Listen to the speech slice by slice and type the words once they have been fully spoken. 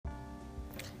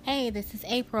Hey, this is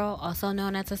April, also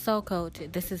known as a Soul Coach.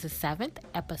 This is the 7th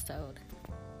episode.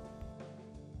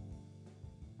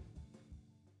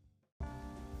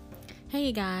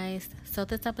 Hey guys, so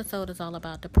this episode is all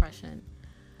about depression.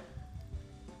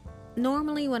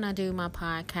 Normally when I do my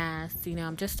podcast,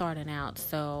 I'm just starting out,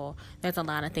 so there's a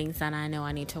lot of things that I know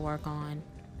I need to work on,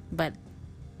 but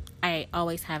I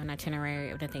always have an itinerary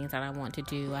of the things that I want to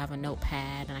do. I have a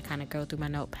notepad and I kind of go through my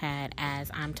notepad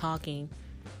as I'm talking.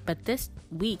 But this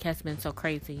week has been so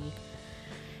crazy,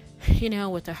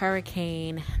 with the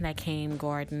hurricane that came,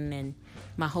 Gordon, and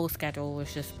my whole schedule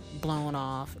was just blown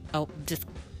off. Oh, just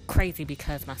crazy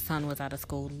because my son was out of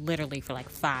school literally for like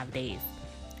 5 days.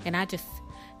 And I just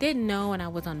didn't know, and I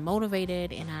was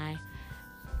unmotivated, and I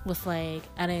was like,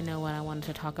 I didn't know what I wanted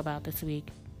to talk about this week.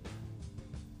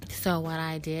 So what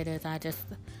I did is I just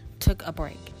took a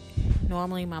break.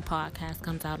 Normally my podcast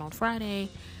comes out on Friday,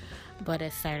 but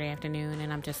it's Saturday afternoon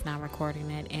and I'm just not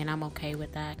recording it, and I'm okay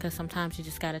with that because sometimes you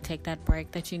just got to take that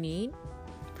break that you need.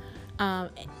 And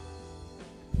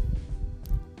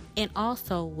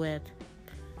also with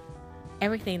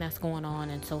everything that's going on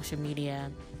in social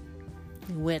media,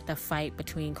 with the fight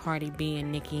between Cardi B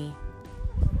and Nicki,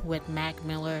 with Mac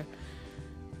Miller,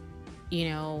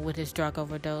 with his drug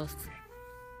overdose,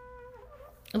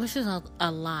 it was just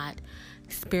a lot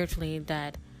spiritually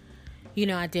that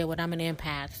I deal with. I'm an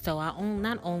empath, so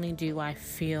not only do I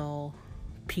feel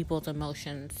people's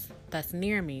emotions that's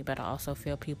near me, but I also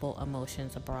feel people's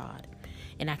emotions abroad.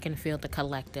 And I can feel the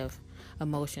collective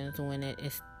emotions when it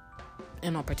is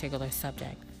in a particular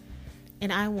subject.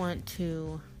 And I want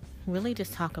to really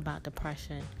just talk about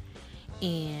depression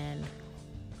and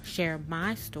share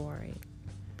my story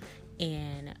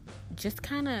and just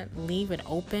kind of leave it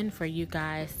open for you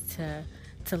guys to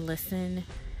listen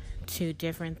to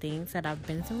different things that I've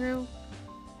been through,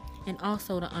 and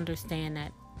also to understand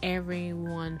that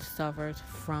everyone suffers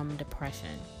from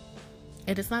depression.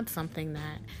 It is not something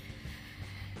that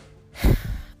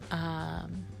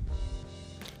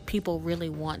people really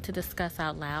want to discuss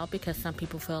out loud, because some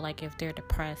people feel like if they're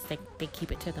depressed, they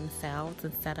keep it to themselves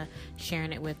instead of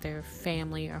sharing it with their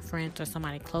family or friends or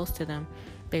somebody close to them.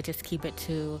 They just keep it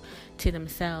to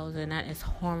themselves, and that is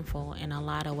harmful in a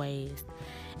lot of ways.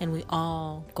 And we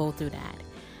all go through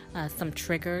that. Some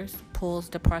triggers pulls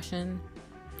depression,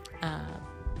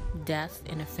 death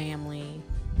in a family,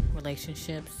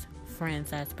 relationships, friends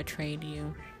that's betrayed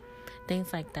you,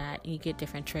 things like that. You get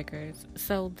different triggers.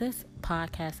 So this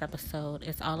podcast episode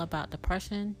is all about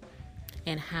depression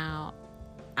and how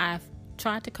I've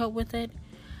tried to cope with it.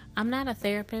 I'm not a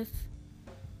therapist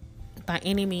by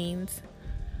any means.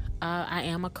 I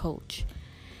am a coach,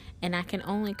 and I can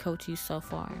only coach you so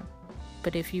far.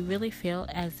 But if you really feel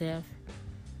as if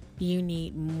you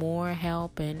need more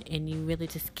help and you really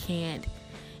just can't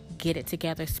get it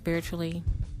together spiritually,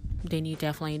 then you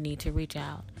definitely need to reach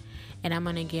out. And I'm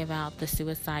going to give out the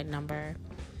suicide number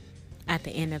at the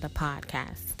end of the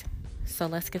podcast. So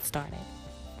let's get started.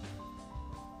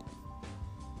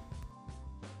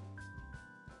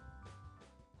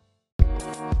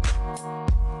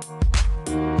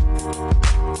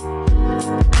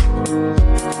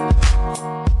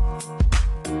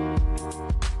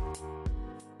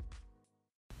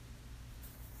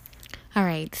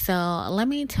 Alright, so let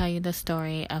me tell you the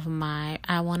story of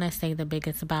the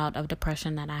biggest bout of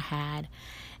depression that I had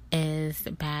is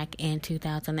back in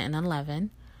 2011.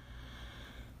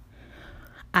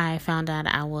 I found out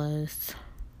I was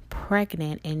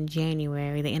pregnant in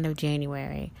January, the end of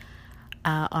January,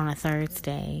 on a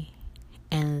Thursday.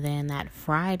 And then that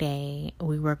Friday,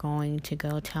 we were going to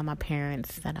go tell my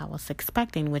parents that I was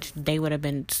expecting, which they would have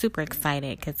been super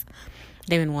excited because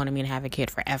they've been wanting me to have a kid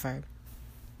forever.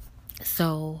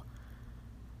 So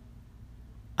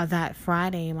that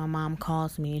Friday, my mom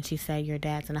calls me and she said, "Your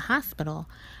dad's in the hospital."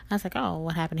 I was like, "Oh,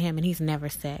 what happened to him?" And he's never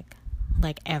sick,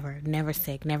 like ever, never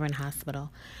sick, never in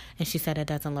hospital. And she said, "It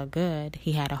doesn't look good.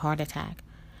 He had a heart attack."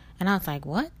 And I was like,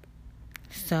 "What?"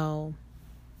 So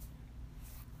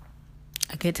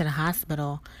I get to the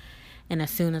hospital, and as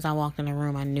soon as I walked in the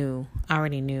room, I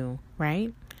already knew,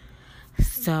 right?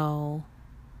 So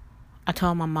I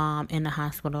told my mom in the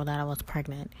hospital that I was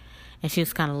pregnant, and she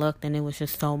just kind of looked, and it was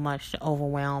just so much to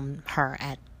overwhelm her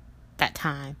at that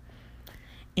time.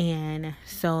 And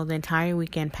so the entire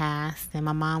weekend passed, and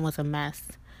my mom was a mess.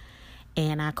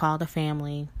 And I called the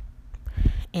family,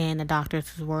 and the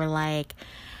doctors were like,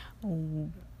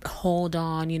 "Hold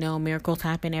on, miracles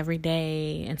happen every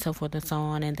day," and so forth and so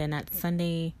on. And then that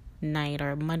Sunday night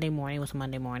or Monday morning, it was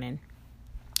Monday morning,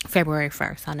 February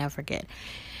 1st, I'll never forget.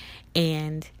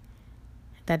 And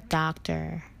the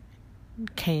doctor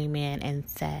came in and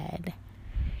said,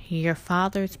 your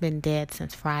father's been dead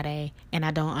since Friday, and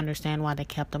I don't understand why they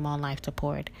kept him on life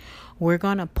support. We're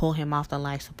going to pull him off the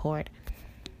life support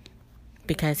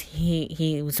because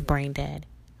he was brain dead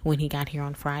when he got here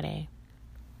on Friday.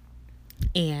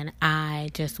 And I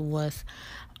just was,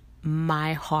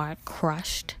 my heart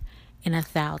crushed in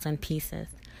 1,000 pieces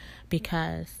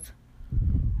because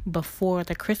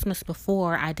the Christmas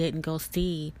before, I didn't go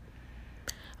see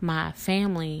my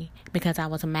family because I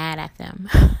was mad at them.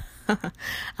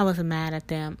 I was mad at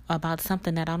them about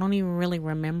something that I don't even really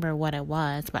remember what it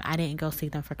was, but I didn't go see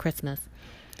them for Christmas.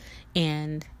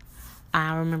 And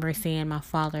I remember seeing my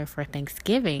father for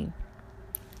Thanksgiving,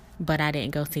 but I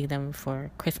didn't go see them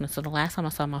for Christmas. So the last time I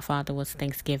saw my father was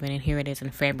Thanksgiving, and here it is in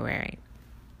February.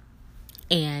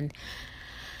 And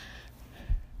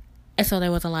so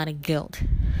there was a lot of guilt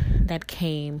that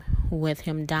came with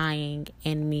him dying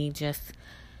and me just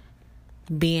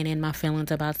being in my feelings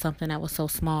about something that was so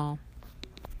small.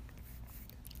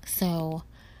 So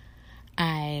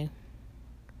I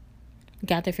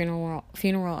got the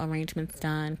funeral arrangements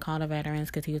done, called the veterans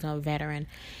because he was a veteran,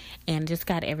 and just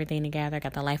got everything together,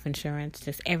 got the life insurance,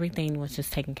 just everything was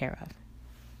just taken care of.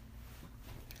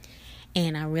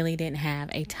 And I really didn't have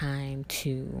a time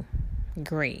to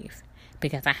grieve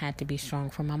because I had to be strong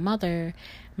for my mother,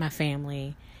 my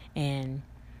family, and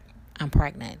I'm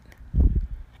pregnant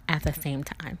at the same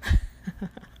time.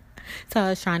 So I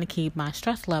was trying to keep my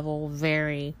stress level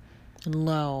very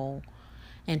low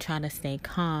and try to stay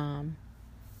calm.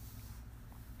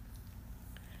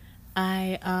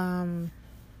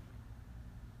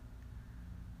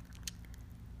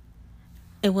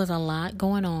 It was a lot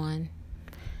going on,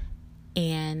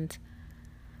 and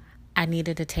I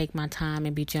needed to take my time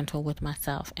and be gentle with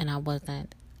myself, and I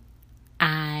wasn't.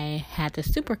 I had the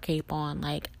super cape on,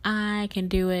 like, I can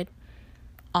do it,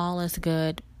 all is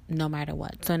good, no matter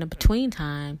what. So in the between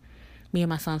time, me and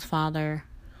my son's father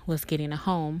was getting a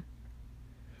home,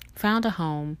 found a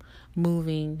home,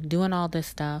 moving, doing all this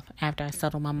stuff after I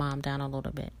settled my mom down a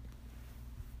little bit.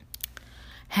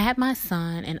 Had my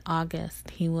son in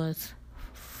August. He was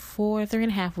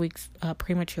 3.5 weeks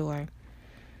premature.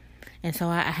 And so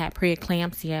I had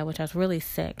preeclampsia, which I was really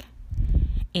sick.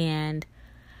 And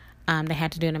they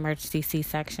had to do an emergency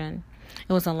C-section.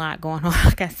 It was a lot going on.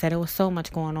 Like I said, it was so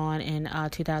much going on in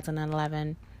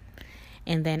 2011.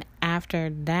 And then after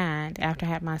that, after I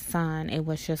had my son, it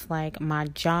was just like my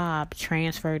job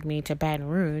transferred me to Baton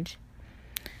Rouge.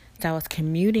 So I was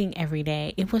commuting every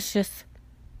day. It was just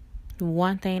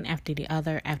one thing after the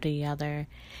other,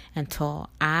 until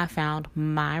I found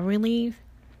my relief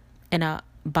in a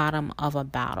bottom of a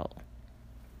bottle.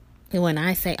 And when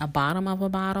I say a bottom of a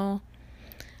bottle,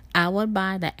 I would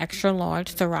buy the extra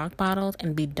large Ciroc bottles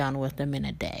and be done with them in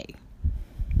a day.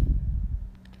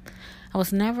 I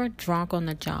was never drunk on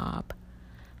the job,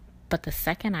 but the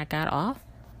second I got off,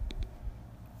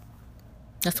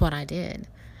 that's what I did.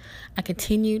 I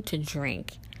continued to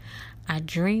drink. I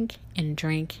drink and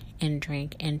drink and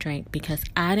drink and drink because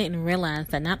I didn't realize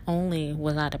that not only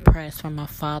was I depressed from my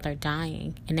father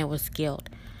dying and there was guilt,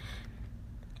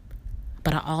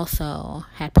 but I also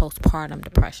had postpartum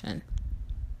depression.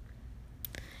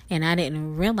 And I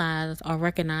didn't realize or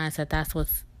recognize that that's what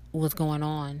was going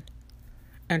on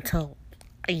until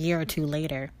a year or two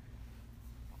later.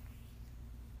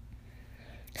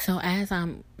 So as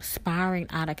I'm spiraling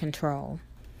out of control,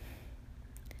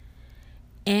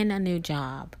 in a new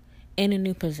job, in a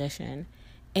new position,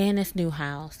 in this new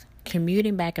house,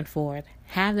 commuting back and forth,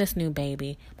 have this new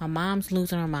baby, my mom's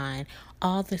losing her mind,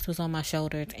 all this was on my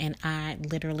shoulders, and I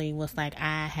literally was like,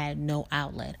 I had no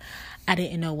outlet. I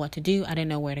didn't know what to do. I didn't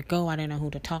know where to go. I didn't know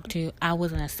who to talk to. I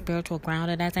wasn't as spiritual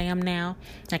grounded as I am now.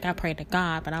 Like, I prayed to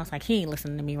God, but I was like, he ain't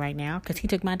listening to me right now because he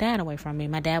took my dad away from me.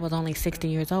 My dad was only 60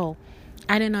 years old.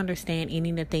 I didn't understand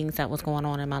any of the things that was going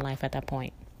on in my life at that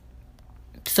point.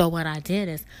 So what I did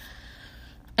is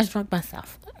I was drunk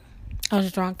myself. I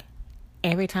was drunk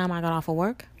every time I got off of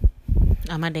work.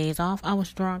 On my days off, I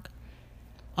was drunk.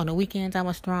 On the weekends, I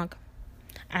was drunk.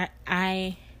 That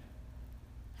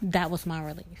was my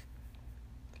relief.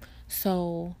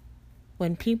 So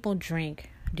when people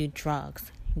drink, do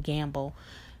drugs, gamble,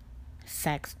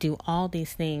 sex, do all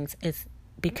these things, it's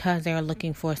because they're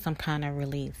looking for some kind of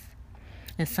release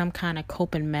and some kind of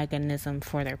coping mechanism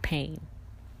for their pain.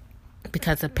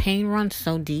 Because the pain runs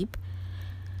so deep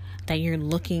that you're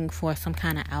looking for some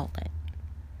kind of outlet.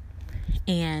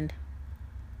 And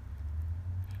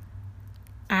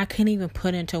I couldn't even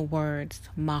put into words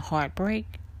my heartbreak.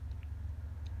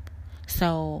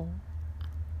 So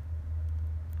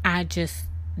I just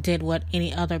did what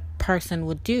any other person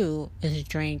would do, is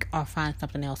drink or find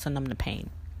something else to numb the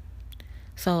pain.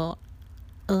 So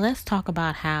let's talk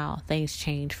about how things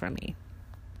changed for me.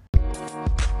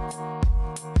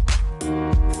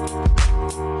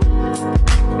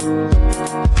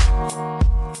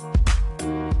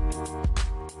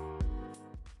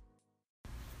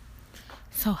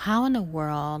 So how in the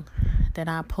world did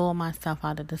I pull myself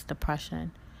out of this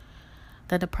depression?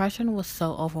 The depression was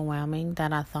so overwhelming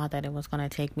that I thought that it was going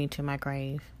to take me to my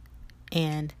grave.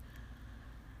 And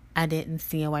I didn't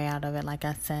see a way out of it, like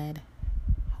I said.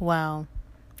 Well,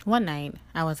 one night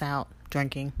I was out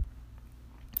drinking,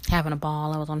 having a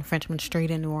ball. I was on Frenchman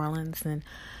Street in New Orleans, and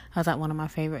I was at one of my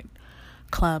favorite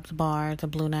clubs, bars, the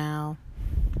Blue Nile.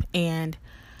 And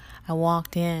I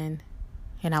walked in,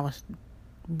 and I was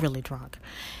really drunk.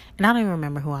 And I don't even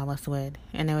remember who I was with.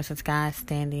 And there was this guy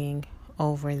standing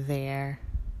over there,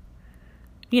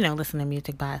 listening to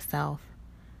music by himself.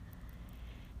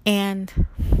 And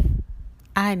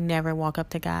I never walk up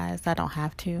to guys. I don't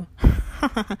have to.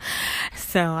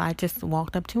 So I just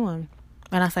walked up to him.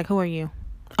 And I was like, who are you?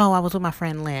 Oh, I was with my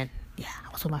friend Lynn. Yeah,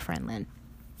 I was with my friend Lynn.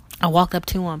 I walked up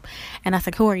to him. And I was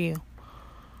like, who are you?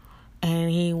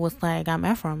 And he was like, I'm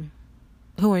Ephraim.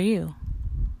 Who are you?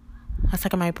 I was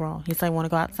like, I'm April. He's like, want to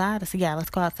go outside? I said, yeah,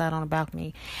 let's go outside on the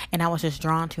balcony. And I was just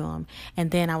drawn to him. And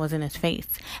then I was in his face.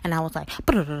 And I was like,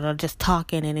 just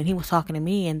talking. And then he was talking to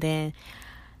me. And then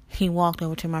he walked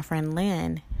over to my friend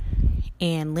Lynn.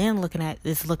 And Lynn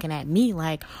is looking at me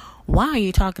like, why are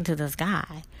you talking to this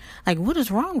guy? Like, what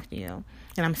is wrong with you?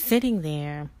 And I'm sitting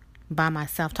there by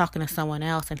myself talking to someone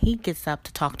else. And he gets up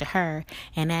to talk to her.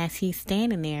 And as he's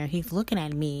standing there, he's looking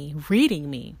at me, reading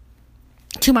me.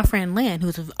 To my friend Lynn,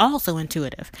 who's also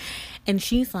intuitive. And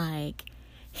she's like,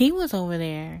 he was over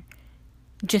there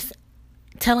just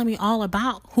telling me all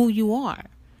about who you are.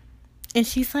 And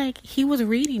she's like, he was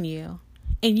reading you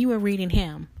and you were reading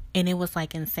him. And it was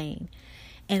like insane.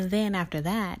 And then after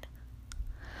that,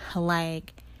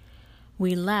 like,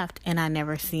 we left and I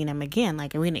never seen him again.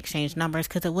 Like, we didn't exchange numbers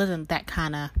because it wasn't that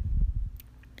kind of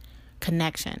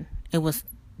connection. It was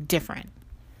different.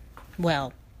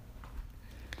 Well,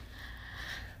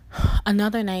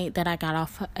 another night that I got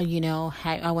off,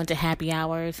 I went to happy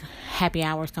hour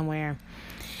somewhere,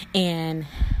 and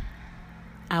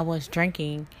I was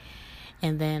drinking,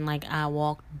 and then I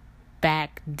walked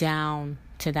back down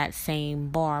to that same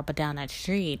bar, but down that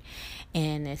street,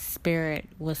 and the spirit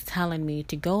was telling me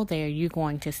to go there. You're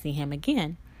going to see him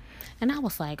again. And I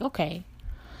was like, okay.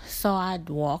 So I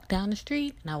walked down the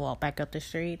street, and I walked back up the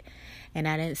street, and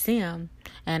I didn't see him.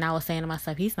 And I was saying to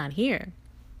myself, he's not here.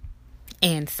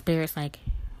 And spirit's like,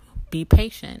 be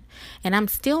patient. And I'm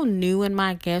still new in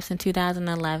my gifts in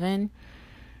 2011,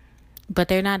 but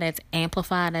they're not as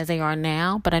amplified as they are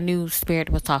now. But I knew spirit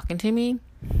was talking to me.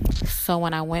 So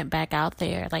when I went back out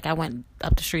there, I went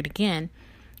up the street again,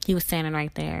 he was standing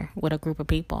right there with a group of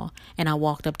people. And I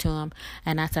walked up to him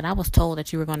and I said, I was told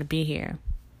that you were going to be here.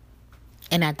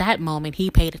 And at that moment,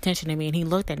 he paid attention to me and he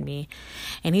looked at me,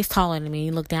 and he's taller than me.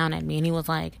 He looked down at me and he was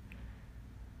like,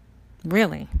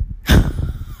 really?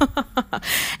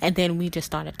 And then we just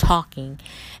started talking,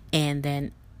 and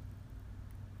then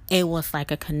it was like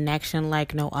a connection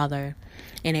like no other.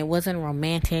 And it wasn't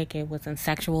romantic, it wasn't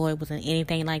sexual, it wasn't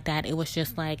anything like that. It was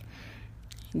just like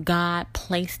God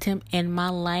placed him in my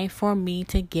life for me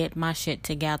to get my shit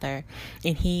together,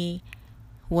 and he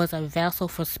was a vessel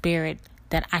for spirit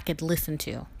that I could listen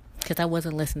to, because I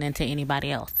wasn't listening to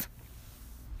anybody else.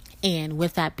 And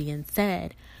with that being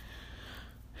said,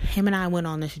 him and I went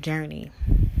on this journey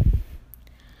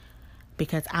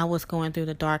because I was going through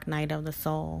the dark night of the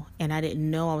soul, and I didn't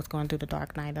know I was going through the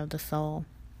dark night of the soul.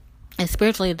 And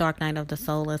spiritually, the dark night of the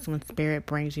soul is when spirit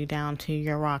brings you down to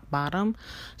your rock bottom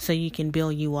so you can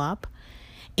build you up.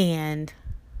 And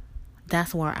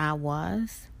that's where I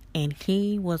was. And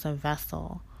he was a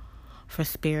vessel for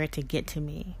spirit to get to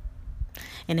me.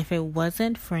 And if it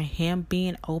wasn't for him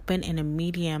being open and a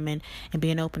medium and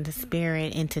being open to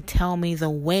spirit and to tell me the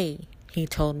way he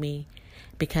told me,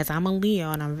 because I'm a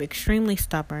Leo and I'm extremely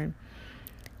stubborn,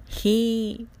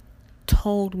 he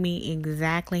told me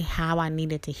exactly how I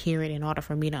needed to hear it in order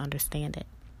for me to understand it.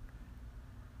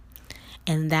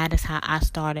 And that is how I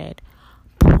started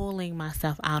pulling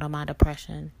myself out of my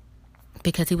depression,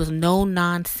 because he was no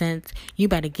nonsense. You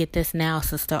better get this now,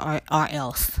 sister, or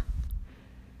else.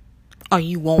 Or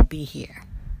you won't be here.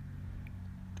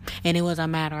 And it was a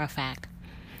matter of fact.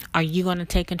 Are you going to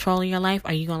take control of your life? Or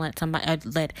are you going to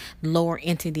let lower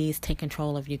entities take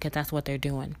control of you? Because that's what they're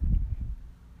doing.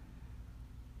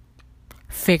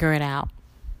 Figure it out.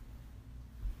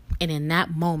 And in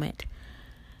that moment,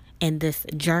 in this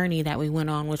journey that we went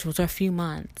on, which was a few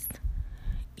months,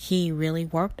 he really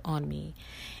worked on me.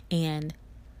 And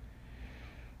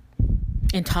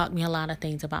and taught me a lot of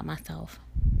things about myself.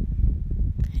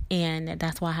 And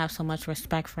that's why I have so much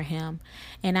respect for him.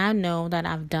 And I know that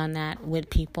I've done that with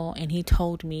people. And he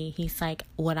told me, he's like,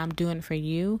 what I'm doing for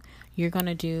you, you're going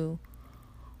to do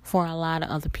for a lot of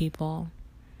other people.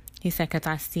 He said, because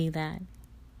I see that.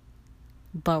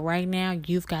 But right now,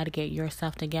 you've got to get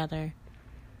yourself together.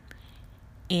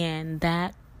 And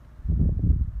that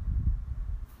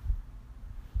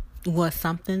was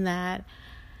something that,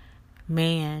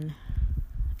 man,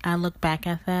 I look back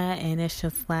at that and it's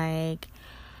just like,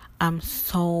 I'm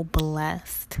so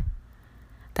blessed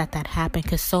that happened,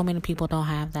 because so many people don't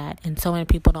have that, and so many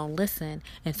people don't listen,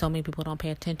 and so many people don't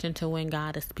pay attention to when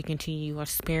God is speaking to you, or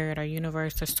spirit, or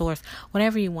universe, or source,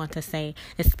 whatever you want to say,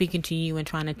 is speaking to you and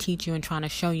trying to teach you and trying to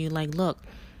show you, like, look,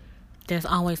 there's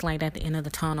always light at the end of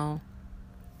the tunnel.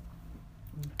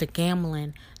 The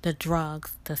gambling, the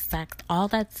drugs, the sex, all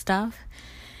that stuff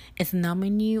is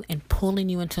numbing you and pulling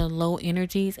you into low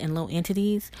energies and low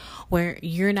entities where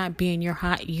you're not being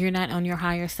you're not on your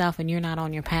higher self, and you're not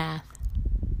on your path.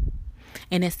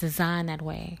 And it's designed that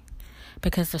way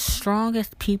because the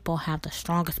strongest people have the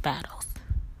strongest battles.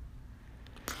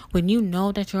 When you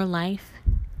know that your life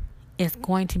is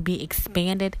going to be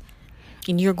expanded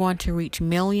and you're going to reach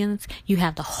millions, you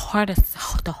have the hardest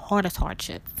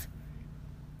hardships.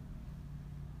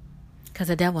 Because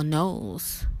the devil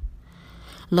knows,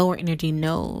 lower energy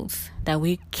knows that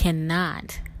we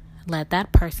cannot let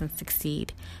that person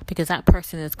succeed, because that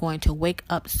person is going to wake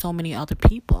up so many other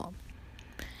people.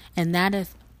 And that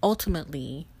is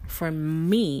ultimately, for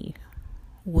me,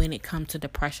 when it comes to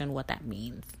depression, what that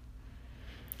means.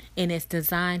 And it's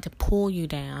designed to pull you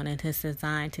down, and it's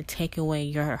designed to take away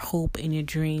your hope and your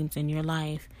dreams in your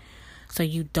life so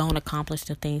you don't accomplish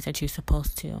the things that you're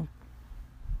supposed to.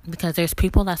 Because there's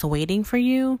people that's waiting for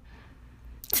you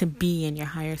to be in your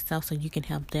higher self so you can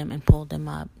help them and pull them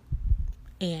up.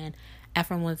 And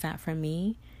Ephraim was that for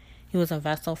me. He was a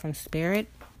vessel from spirit.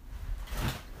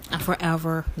 I'm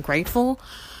forever grateful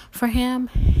for him,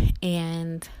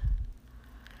 and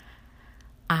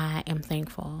I am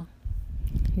thankful.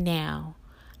 Now,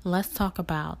 let's talk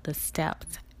about the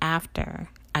steps after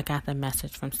I got the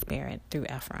message from Spirit through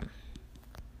Ephraim.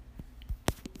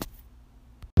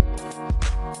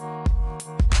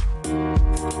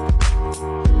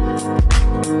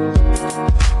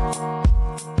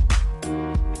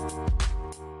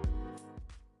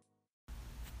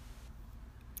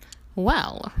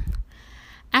 Well,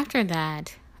 after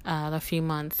that, the few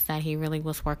months that he really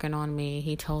was working on me,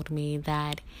 he told me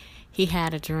that he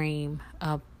had a dream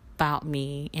about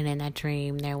me, and in that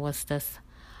dream there was this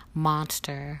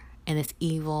monster and this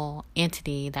evil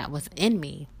entity that was in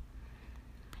me.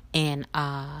 And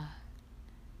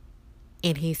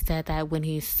he said that when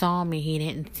he saw me, he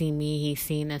didn't see me, he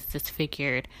seen this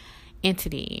disfigured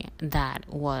entity that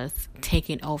was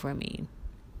taking over me.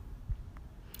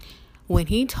 When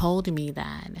he told me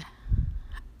that,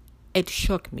 it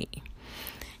shook me.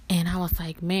 And I was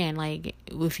like, man, like,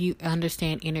 if you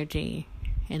understand energy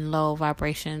and low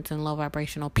vibrations and low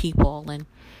vibrational people and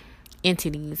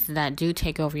entities that do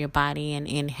take over your body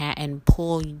and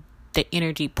pull, the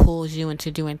energy pulls you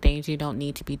into doing things you don't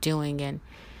need to be doing and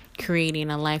creating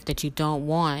a life that you don't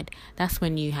want, that's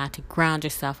when you have to ground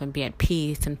yourself and be at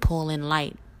peace and pull in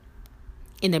light.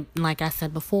 Like I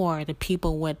said before, the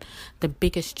people with the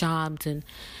biggest jobs and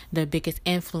the biggest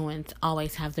influence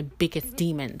always have the biggest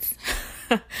demons.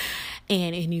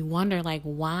 and you wonder, like,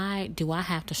 why do I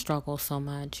have to struggle so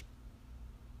much?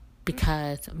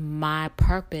 Because my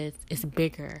purpose is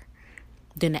bigger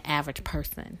than the average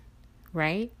person,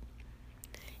 right?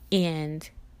 And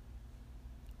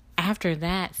after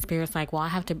that, Spirit's like, well, I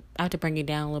have to bring you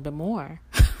down a little bit more.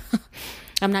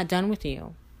 I'm not done with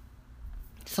you.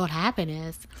 So what happened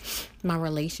is my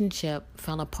relationship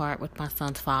fell apart with my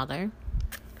son's father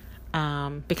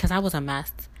because I was a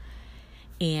mess.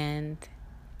 And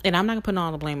I'm not going to put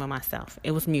all the blame on myself.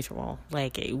 It was mutual.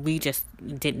 Like, we just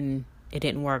didn't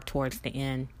work towards the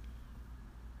end.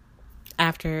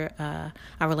 After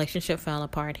our relationship fell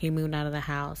apart, he moved out of the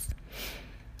house.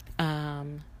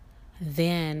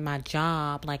 Then my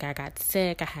job, like, I got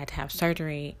sick, I had to have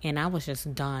surgery, and I was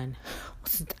just done.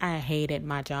 I hated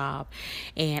my job,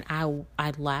 and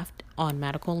I left on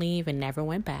medical leave and never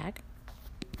went back.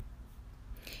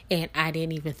 And I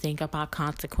didn't even think about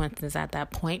consequences at that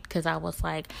point, because I was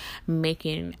like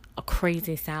making a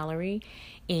crazy salary,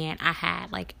 and I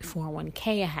had like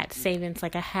 401k, I had savings,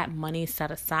 like I had money set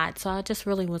aside, so I just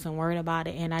really wasn't worried about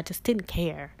it, and I just didn't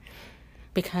care.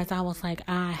 Because I was like,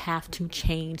 I have to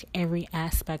change every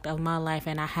aspect of my life,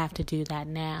 and I have to do that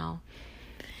now.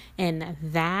 And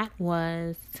that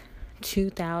was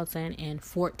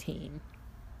 2014.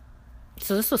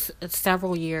 So this was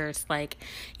several years. Like,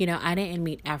 I didn't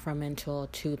meet Ephraim until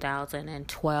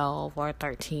 2012 or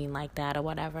 13, like that or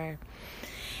whatever.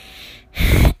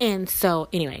 And so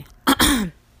anyway,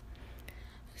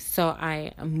 so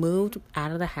I moved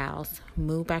out of the house,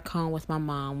 moved back home with my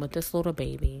mom with this little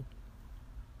baby.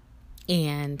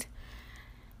 And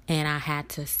I had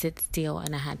to sit still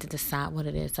and I had to decide what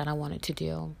it is that I wanted to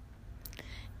do.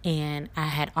 And I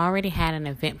had already had an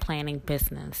event planning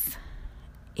business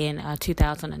in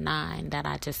 2009 that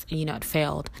I just, it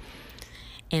failed.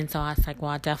 And so I was like,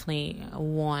 well, I definitely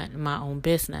want my own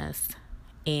business.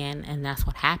 And that's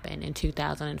what happened. In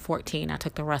 2014, I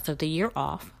took the rest of the year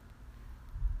off,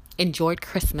 enjoyed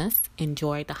Christmas,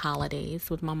 enjoyed the holidays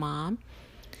with my mom.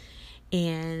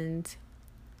 And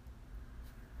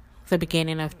the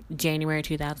beginning of January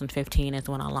 2015 is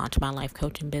when I launched my life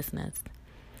coaching business.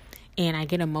 And I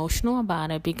get emotional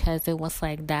about it because it was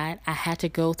like that. I had to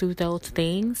go through those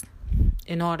things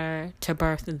in order to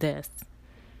birth this.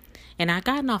 And I've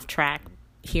gotten off track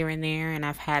here and there, and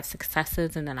I've had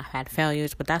successes and then I've had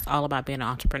failures, but that's all about being an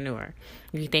entrepreneur.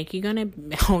 If you think you're going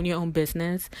to own your own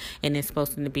business and it's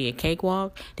supposed to be a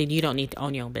cakewalk, then you don't need to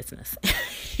own your own business.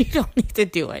 You don't need to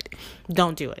do it.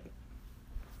 Don't do it.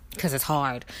 Because it's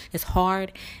hard. It's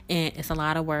hard and it's a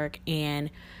lot of work, and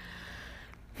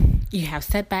you have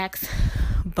setbacks,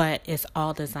 but it's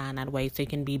all designed that way so you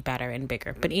can be better and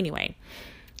bigger. But anyway,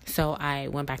 so I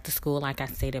went back to school, like I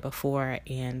stated before,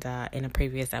 and in a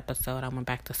previous episode, I went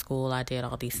back to school. I did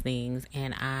all these things,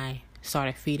 and I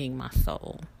started feeding my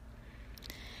soul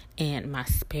and my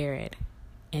spirit,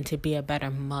 and to be a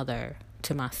better mother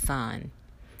to my son,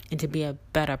 and to be a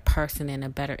better person and a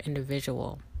better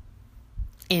individual.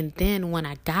 And then when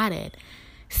I got it,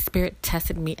 Spirit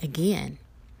tested me again.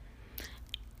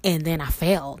 And then I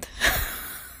failed.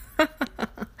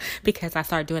 Because I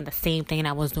started doing the same thing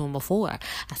I was doing before.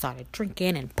 I started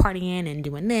drinking and partying and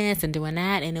doing this and doing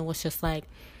that. And it was just like,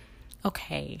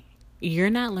 okay, you're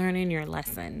not learning your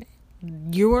lesson.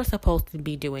 You're supposed to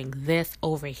be doing this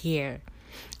over here,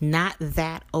 not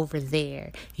that over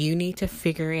there. You need to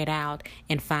figure it out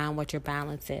and find what your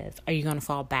balance is, or you're going to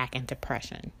fall back into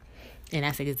depression. And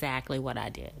that's exactly what I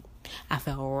did. I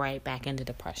fell right back into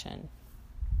depression.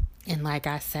 And like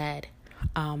I said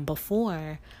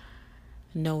before,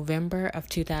 November of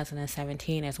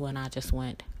 2017 is when I just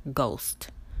went ghost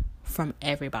from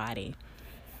everybody.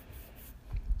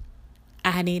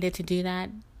 I needed to do that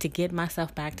to get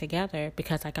myself back together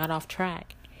because I got off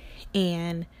track.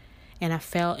 And I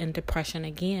fell in depression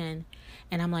again.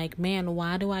 And I'm like, man,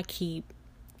 why do I keep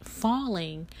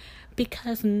falling?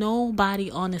 Because nobody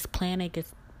on this planet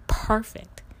is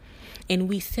perfect. And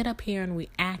we sit up here and we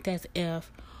act as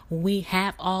if we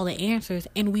have all the answers,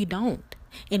 and we don't.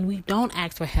 And we don't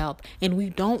ask for help, and we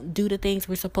don't do the things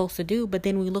we're supposed to do. But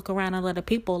then we look around at other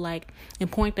people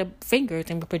and point the fingers,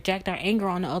 and we project our anger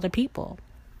on the other people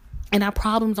and our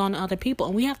problems on the other people.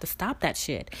 And we have to stop that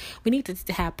shit. We need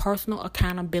to have personal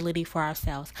accountability for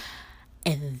ourselves.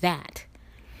 And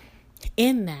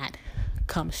in that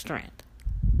comes strength.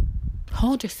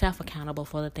 Hold yourself accountable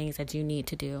for the things that you need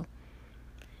to do.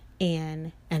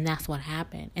 And that's what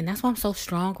happened. And that's why I'm so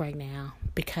strong right now,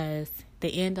 because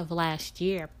the end of last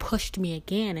year pushed me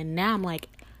again. And now I'm like,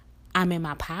 I'm in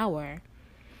my power.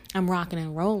 I'm rocking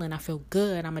and rolling. I feel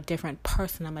good. I'm a different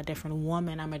person. I'm a different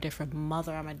woman. I'm a different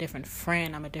mother. I'm a different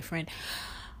friend. I'm a different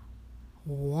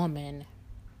woman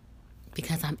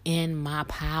because I'm in my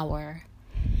power.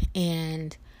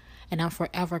 And I'm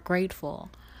forever grateful.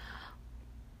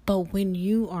 But when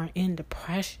you are in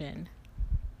depression,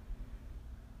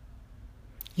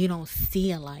 you don't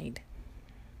see a light.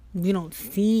 You don't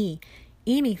see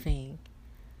anything.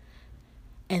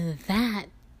 And that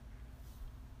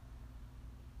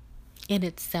in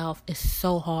itself is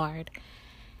so hard.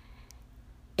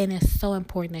 And it's so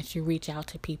important that you reach out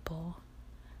to people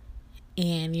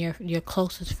and your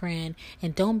closest friend,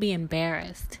 and don't be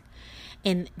embarrassed.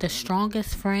 And the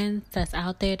strongest friends that's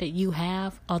out there that you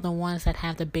have are the ones that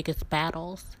have the biggest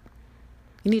battles.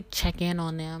 You need to check in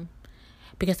on them.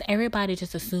 Because everybody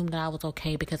just assumed that I was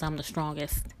okay because I'm the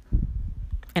strongest.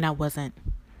 And I wasn't.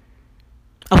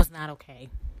 I was not okay.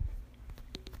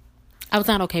 I was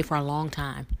not okay for a long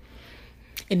time.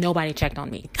 And nobody checked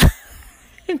on me.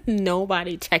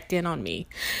 Nobody checked in on me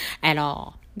at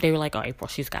all. They were like, oh, April,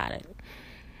 she's got it.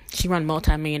 She run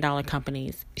multi-million-dollar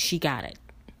companies. She got it.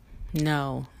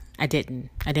 No, I didn't.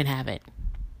 I didn't have it.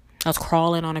 I was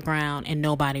crawling on the ground and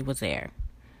nobody was there.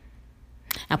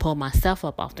 I pulled myself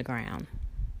up off the ground.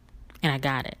 And I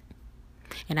got it.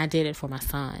 And I did it for my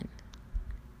son.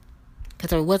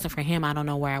 Because if it wasn't for him, I don't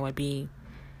know where I would be.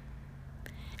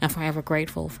 I'm forever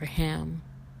grateful for him.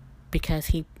 because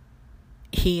he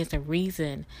is the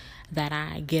reason that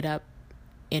I get up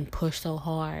and push so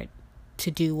hard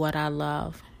to do what I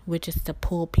love, which is to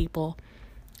pull people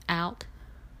out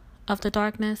of the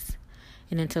darkness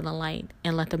and into the light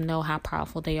and let them know how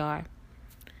powerful they are.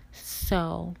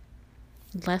 So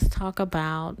let's talk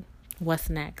about what's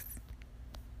next.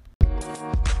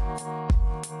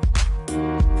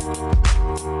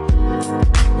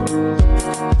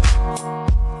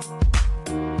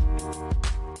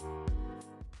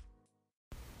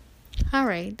 All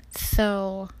right,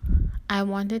 so I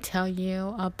want to tell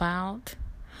you about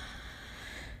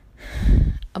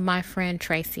my friend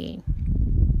Tracy.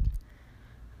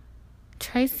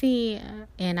 Tracy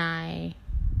and I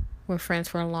were friends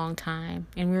for a long time,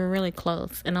 and we were really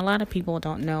close. And a lot of people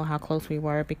don't know how close we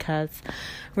were because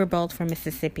we're both from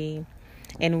Mississippi,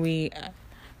 and we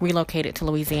relocated to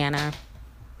Louisiana.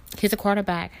 He's a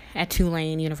quarterback at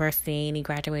Tulane University, and he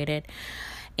graduated.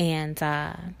 And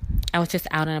I was just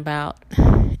out and about,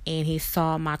 and he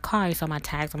saw my car. He saw my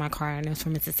tags on my car, and it was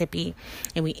from Mississippi.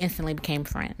 And we instantly became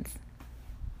friends.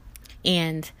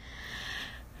 And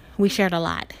we shared a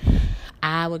lot.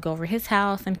 I would go over his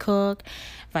house and cook,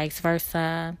 vice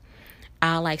versa.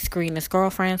 I'll screen his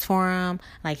girlfriends for him.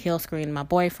 He'll screen my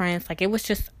boyfriends. It was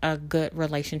just a good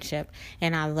relationship,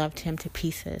 and I loved him to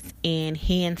pieces. And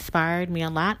he inspired me a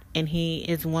lot, and he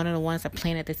is one of the ones that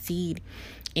planted the seed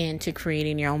into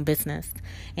creating your own business.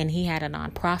 And he had a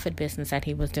nonprofit business that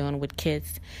he was doing with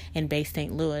kids in Bay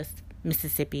St. Louis,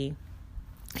 Mississippi.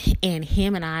 And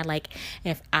him and I,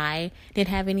 if I didn't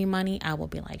have any money, I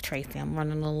would be like, Tracy, I'm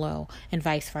running low, and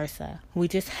vice versa. We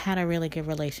just had a really good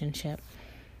relationship.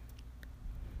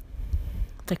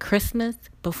 The Christmas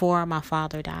before my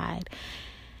father died,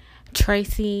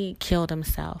 Tracy killed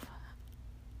himself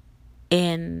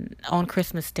on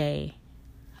Christmas Day,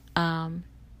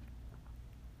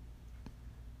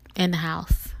 in the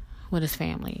house with his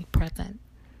family present.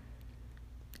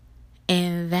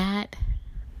 And that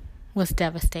was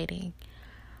devastating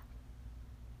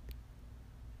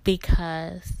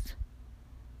because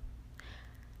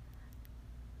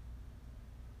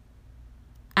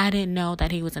I didn't know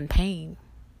that he was in pain.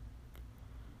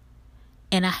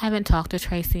 And I haven't talked to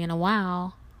Tracy in a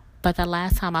while, but the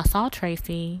last time I saw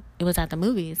Tracy, it was at the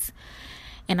movies.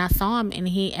 And I saw him,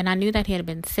 and I knew that he had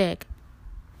been sick,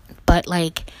 but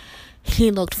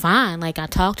he looked fine. I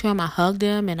talked to him, I hugged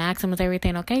him and asked him, was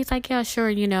everything okay? He's like, yeah, sure,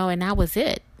 and that was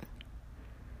it.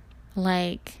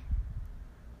 That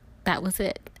was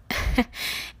it.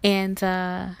 And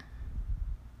I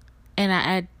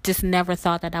just never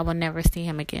thought that I would never see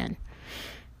him again.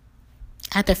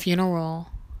 At the funeral,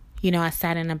 I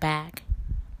sat in the back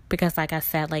because, like I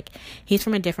said, he's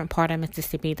from a different part of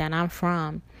Mississippi than I'm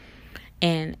from.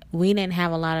 And we didn't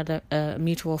have a lot of the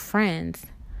mutual friends,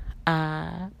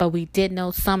 but we did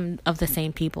know some of the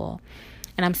same people.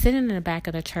 And I'm sitting in the back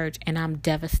of the church, and I'm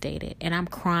devastated, and I'm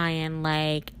crying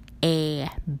like a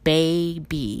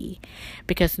baby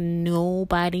because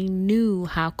nobody knew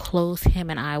how close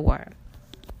him and I were.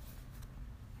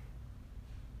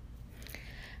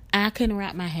 I couldn't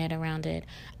wrap my head around it.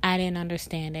 I didn't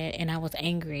understand it, and I was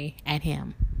angry at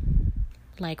him.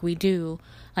 We do.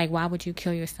 Why would you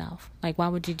kill yourself? Why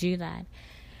would you do that?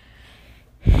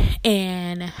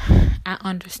 And I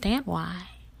understand why.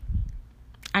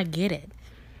 I get it.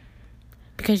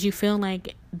 Because you feel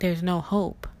like there's no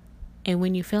hope. And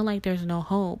when you feel like there's no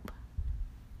hope,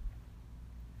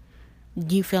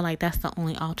 you feel like that's the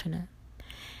only alternate.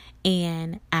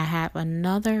 And I have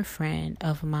another friend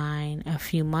of mine a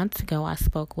few months ago I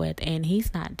spoke with, and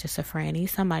he's not just a friend.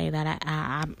 He's somebody that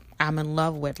I'm in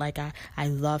love with. I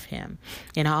love him,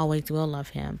 and I always will love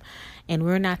him. And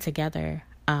we're not together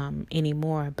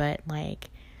anymore, but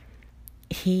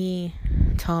he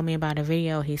told me about a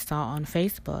video he saw on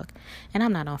Facebook, and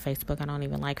I'm not on Facebook. I don't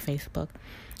even like Facebook.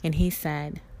 And he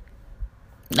said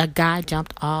a guy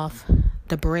jumped off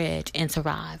the bridge and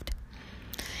survived.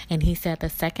 And he said the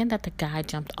second that the guy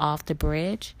jumped off the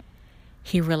bridge,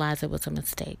 he realized it was a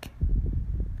mistake.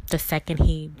 The second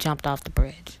he jumped off the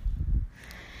bridge.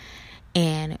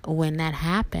 And when that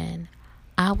happened,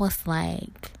 I was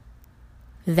like,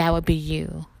 that would be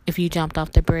you. If you jumped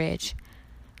off the bridge,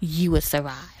 you would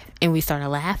survive. And we started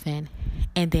laughing.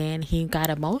 And then he got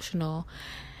emotional.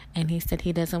 And he said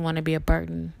he doesn't want to be a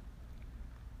burden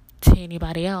to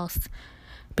anybody else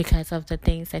because of the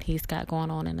things that he's got going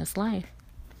on in his life.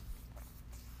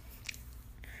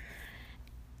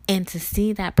 And to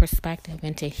see that perspective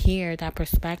and to hear that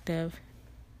perspective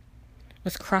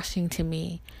was crushing to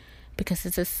me because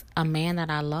it's just a man that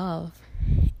I love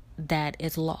that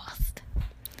is lost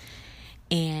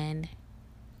and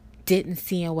didn't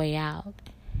see a way out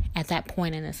at that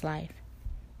point in his life.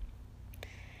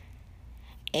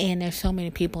 And there's so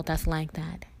many people that's like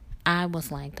that. I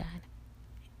was like that.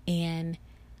 And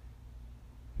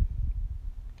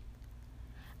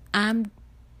I'm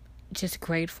just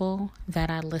grateful that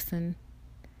I listened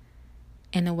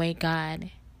in the way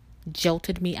God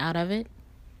jolted me out of it.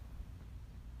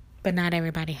 But not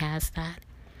everybody has that.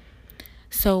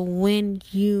 So when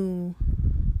you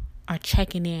are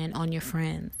checking in on your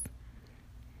friends,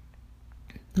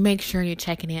 make sure you're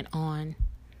checking in on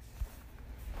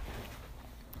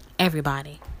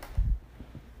everybody.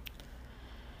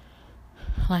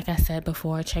 Like I said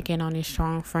before, check in on your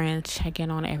strong friends, check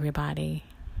in on everybody.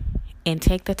 And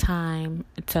take the time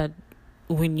to,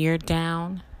 when you're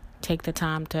down, take the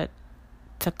time to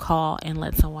call and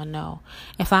let someone know.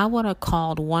 If I would have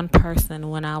called one person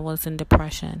when I was in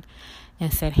depression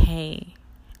and said, hey,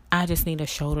 I just need a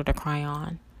shoulder to cry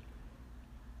on,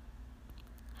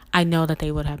 I know that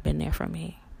they would have been there for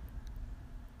me.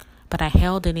 But I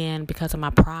held it in because of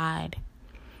my pride.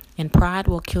 And pride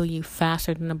will kill you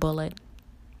faster than a bullet.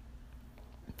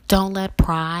 Don't let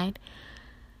pride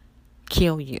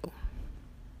kill you.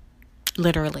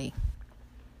 Literally.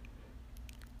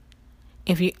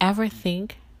 If you ever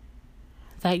think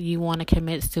that you want to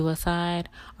commit suicide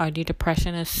or your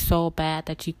depression is so bad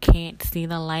that you can't see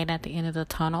the light at the end of the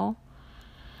tunnel,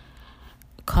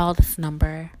 call this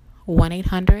number,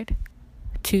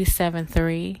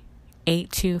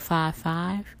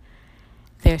 1-800-273-8255.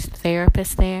 There's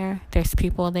therapists there. There's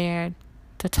people there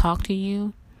to talk to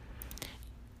you.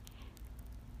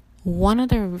 One of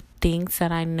the things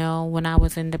that I know when I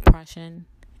was in depression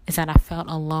is that I felt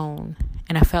alone.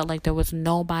 And I felt like there was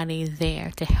nobody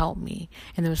there to help me.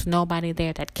 And there was nobody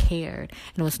there that cared.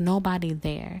 And there was nobody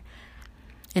there.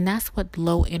 And that's what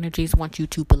low energies want you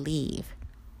to believe.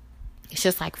 It's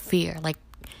just like fear. Like,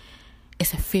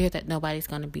 it's a fear that nobody's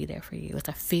going to be there for you. It's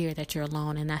a fear that you're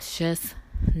alone. And that's just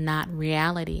not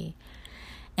reality.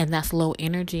 And that's low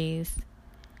energies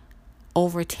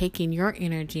overtaking your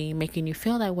energy, making you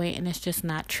feel that way. And it's just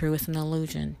not true. It's an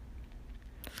illusion.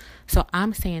 So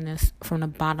I'm saying this from the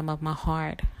bottom of my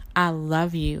heart. I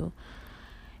love you.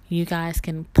 You guys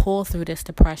can pull through this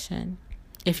depression.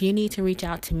 If you need to reach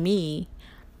out to me,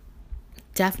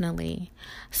 definitely.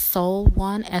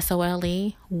 Soul1,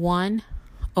 SOLE, 1,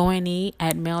 ONE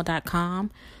at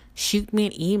mail.com. Shoot me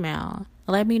an email.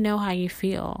 Let me know how you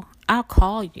feel. I'll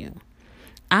call you.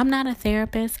 I'm not a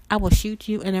therapist. I will shoot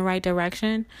you in the right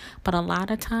direction. But a lot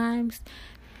of times,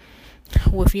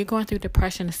 if you're going through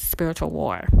depression, it's a spiritual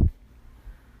war.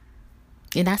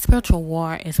 And that spiritual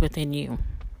war is within you,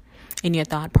 in your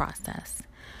thought process.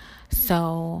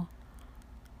 So,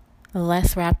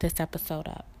 let's wrap this episode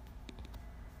up.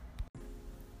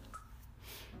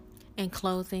 In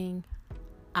closing,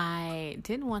 I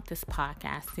didn't want this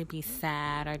podcast to be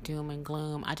sad or doom and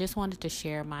gloom. I just wanted to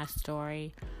share my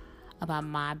story about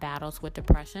my battles with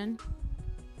depression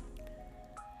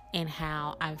and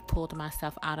how I've pulled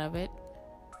myself out of it.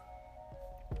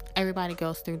 Everybody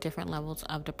goes through different levels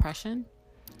of depression.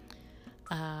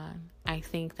 I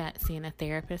think that seeing a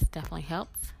therapist definitely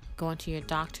helps. Going to your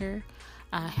doctor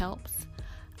helps.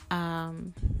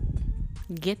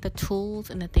 Get the tools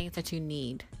and the things that you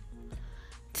need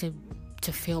to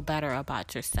feel better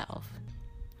about yourself.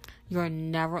 You're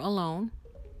never alone,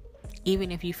 even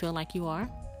if you feel like you are.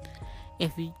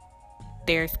 If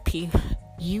there's people,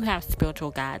 you have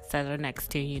spiritual guides that are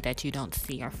next to you that you don't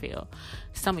see or feel.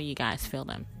 Some of you guys feel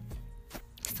them.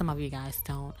 Some of you guys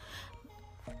don't.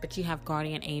 But you have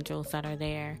guardian angels that are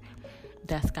there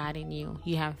that's guiding you.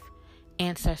 You have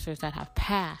ancestors that have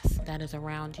passed that is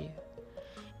around you.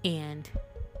 And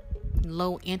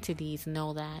low entities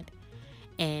know that.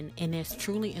 And this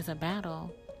truly is a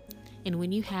battle. And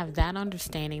when you have that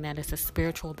understanding that it's a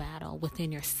spiritual battle within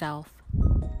yourself,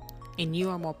 and you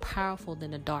are more powerful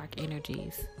than the dark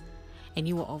energies, and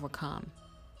you will overcome.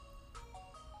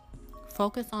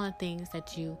 Focus on the things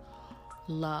that you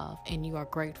love and you are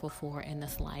grateful for in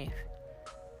this life.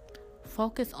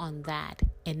 Focus on that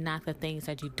and not the things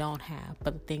that you don't have,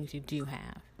 but the things you do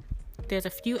have. There's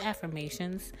a few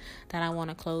affirmations that I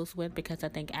want to close with because I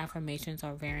think affirmations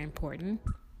are very important.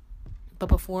 But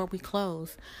before we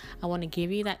close, I want to give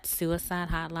you that suicide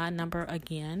hotline number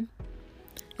again.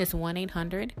 It's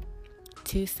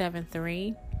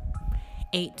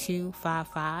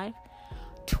 1-800-273-8255.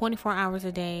 24 hours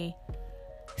a day,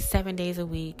 7 days a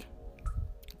week.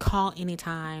 Call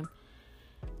anytime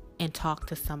and talk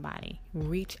to somebody.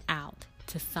 Reach out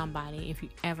to somebody if you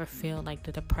ever feel like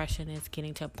the depression is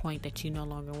getting to a point that you no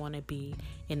longer want to be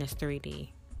in this 3D.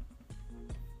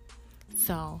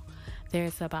 So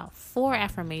there's about 4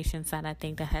 affirmations that I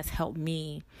think that has helped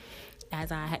me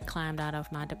as I had climbed out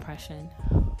of my depression.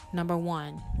 Number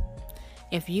 1,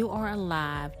 if you are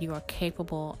alive, you are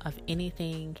capable of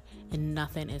anything and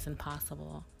nothing is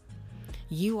impossible.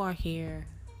 You are here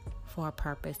for a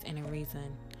purpose and a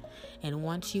reason. And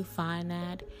once you find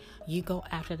that, you go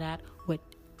after that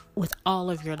with all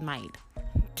of your might.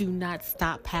 Do not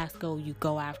stop past go. You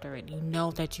go after it. You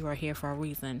know that you are here for a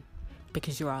reason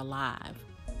because you are alive.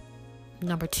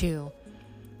 Number 2,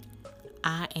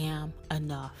 I am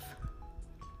enough.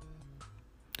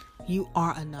 You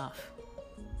are enough.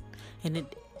 And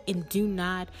do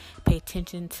not pay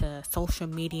attention to social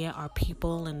media or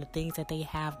people and the things that they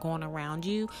have going around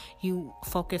you. You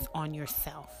focus on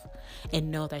yourself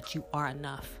and know that you are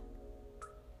enough.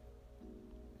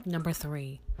 Number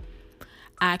 3,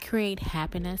 I create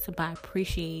happiness by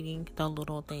appreciating the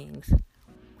little things.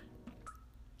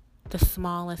 The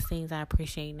smallest things I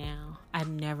appreciate now, I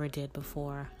never did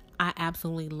before. I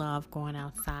absolutely love going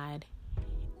outside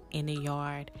in the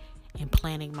yard and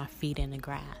planting my feet in the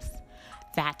grass.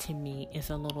 That to me is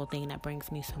a little thing that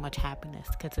brings me so much happiness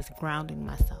because it's grounding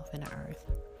myself in the earth.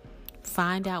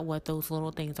 Find out what those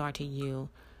little things are to you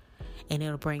and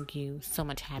it'll bring you so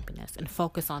much happiness and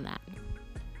focus on that.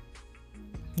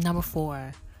 Number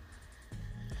 4,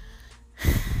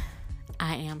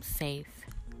 I am safe.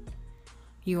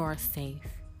 You are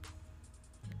safe.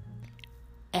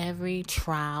 Every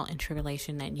trial and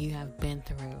tribulation that you have been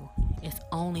through is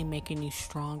only making you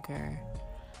stronger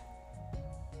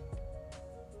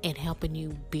and helping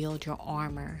you build your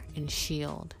armor and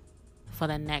shield for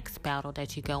the next battle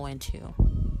that you go into.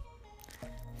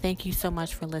 Thank you so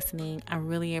much for listening. I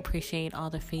really appreciate all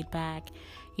the feedback.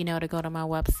 To go to my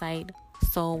website,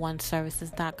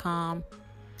 soul1services.com,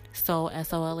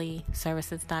 SOLE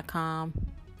services.com.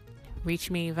 Reach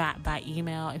me by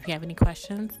email if you have any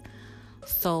questions,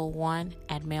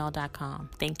 soul1@mail.com.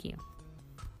 Thank you.